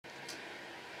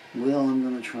Well, I'm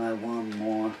going to try one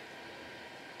more.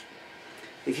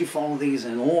 If you follow these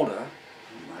in order,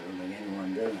 I don't think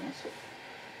anyone does,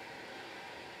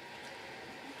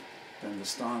 then the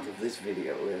start of this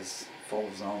video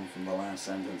follows on from the last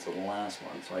sentence of the last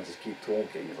one, so I just keep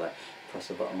talking as I press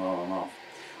a button on and off.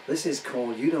 This is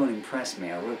called You Don't Impress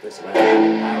Me. I wrote this about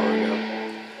an hour ago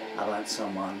about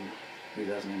someone who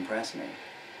doesn't impress me.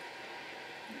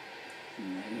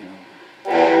 You know,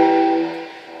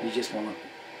 you just want to,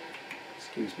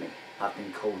 excuse me, I've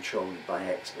been cold-shouldered by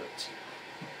experts.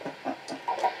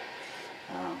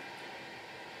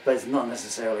 But it's not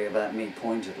necessarily about me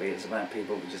pointedly, it's about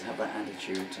people who just have that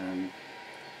attitude.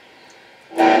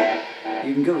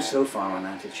 You can go so far on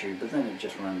attitude, but then it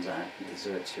just runs out and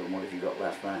deserts you, and what have you got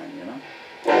left then, you know?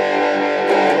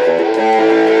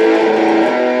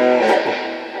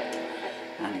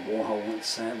 Andy Warhol once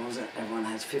said, what was it, everyone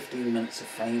has 15 minutes of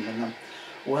fame in them.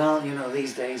 Well, you know,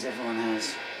 these days everyone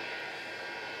has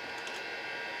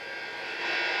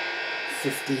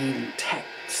 15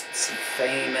 texts of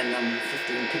fame in them,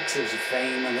 15 pixels of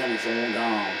fame, and then it's all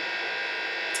gone.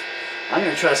 I'm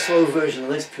going to try a slow version of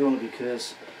this purely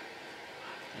because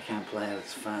I can't play it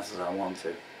as fast as I want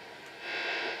to,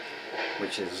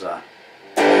 which is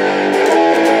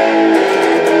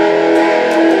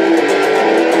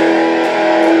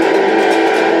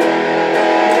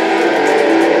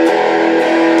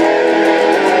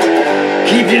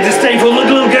keep your disdainful look,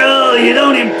 little girl, you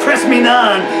don't impress me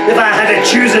none. If I had to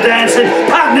choose a dancing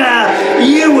partner,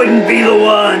 you wouldn't be the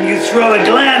one. You throw a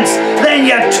glance, then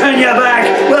you turn your back.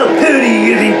 Well, who do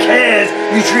you think cares?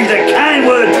 You treat a kind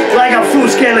word like a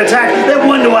full-scale attack. Then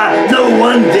wonder why no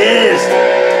one dares.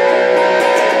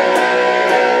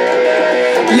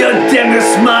 Your dim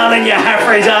smile and your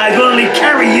half-raised eyes will only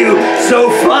carry you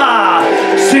so far.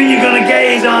 Soon you're gonna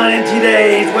gaze on empty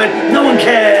days when no one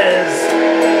cares.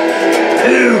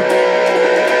 Who?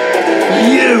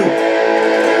 You.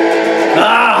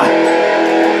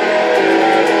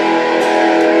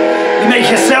 You make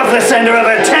yourself the center of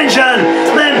attention,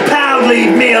 then pound,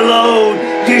 leave me alone.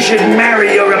 You should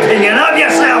marry your opinion of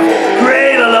yourself.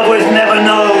 Greater love was never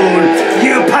known.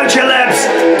 You pout your lips,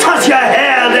 toss your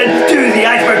hair, then do the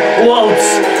iceberg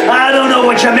waltz. I don't know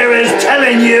what your mirror is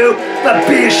telling you, but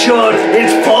be assured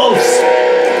it's false.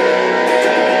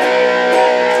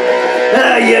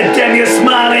 You dim your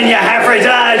smile and your half-raised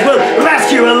eyes will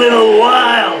last you a little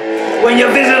while. When your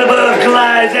visible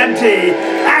glides empty,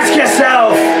 ask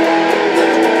yourself,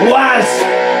 was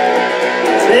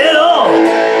it all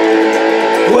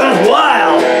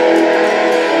worthwhile?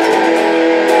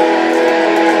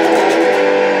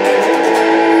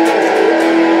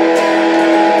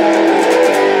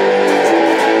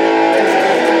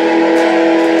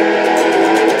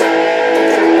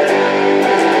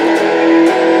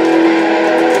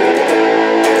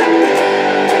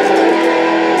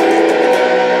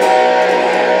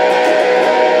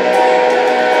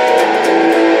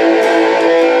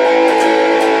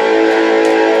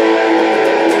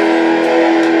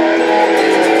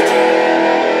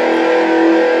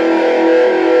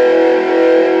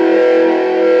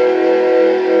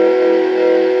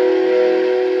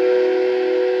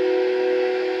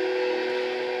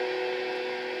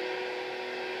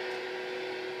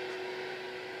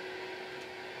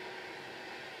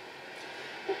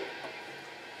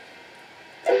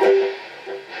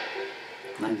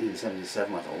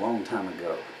 1977 was a long time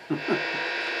ago.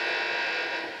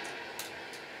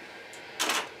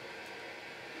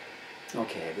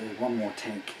 Okay, there's one more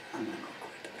take and then